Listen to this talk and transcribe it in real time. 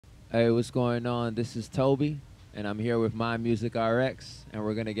Hey, what's going on? This is TOBi, and I'm here with MyMusicRx, and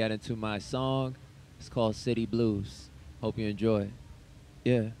we're gonna get into my song. It's called City Blues. Hope you enjoy it.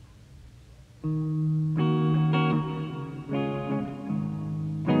 Yeah.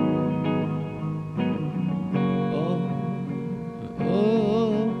 Oh,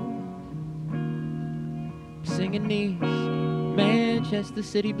 oh, singing these Manchester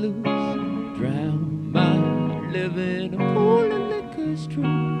City blues. Drown my living a pool of liquor's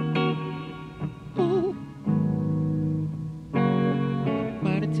true. Oh,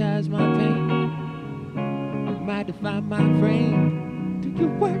 monetize my pain. I might define my frame. Do you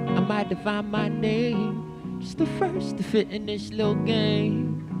work? I might define my name. Just the first to fit in this little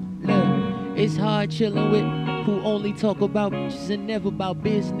game. Look, it's hard chilling with who only talk about bitches and never about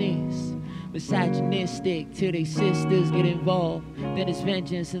business. Misogynistic till they sisters get involved. Then it's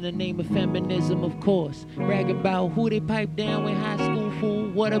vengeance in the name of feminism, of course. Bragging about who they pipe down in high school, fool.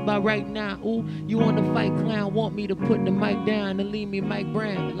 What about right now? Ooh, you wanna fight clown, want me to put the mic down and leave me Mike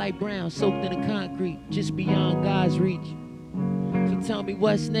Brown, light brown, soaked in the concrete, just beyond God's reach. So tell me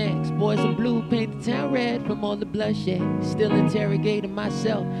what's next. Boys in blue paint the town red from all the bloodshed. Still interrogating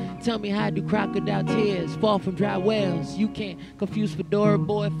myself. Tell me, how do crocodile tears fall from dry wells? You can't confuse Fedora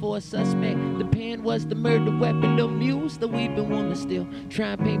boy for a suspect. The pen was the murder weapon. The muse, the weeping woman still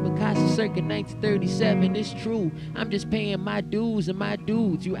trying to paint Picasso circa 1937. It's true, I'm just paying my dues and my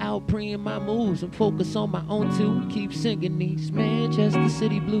dudes. You out preying my moves. I'm focused on my own too. Keep singing these Manchester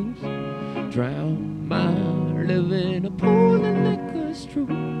City blues. Drown my living a pool of liquor's true.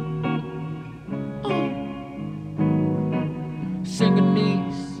 Singing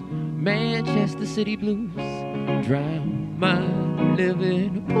these Manchester City blues. Drown my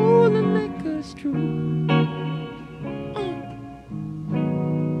living a pool of liquor's true.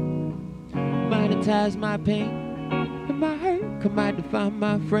 Monetize my pain and my hurt. Come I define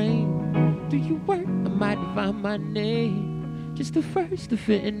my frame. Do you work? I might define my name. Just the first to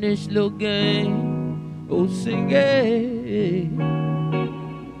fit in this little game. Oh, sing it.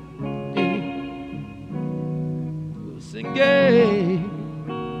 Oh, sing it.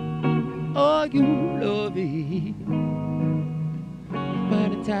 Oh, you love it.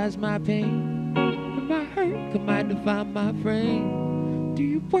 Monetize my pain and my hurt. Come I define my frame. Do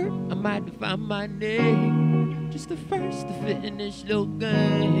you work? I might define my name. Just the first to fit in this little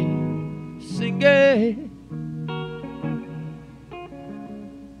game. Sing it.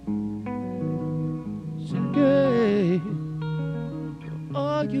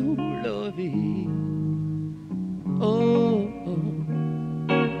 Oh, you love it. Oh, oh.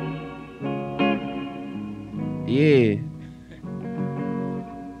 Yeah.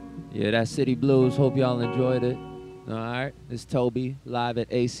 Yeah, that's City Blues. Hope y'all enjoyed it. All right. It's TOBi live at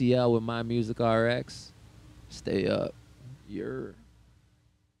ACL with MyMusicRx. Stay up. You're.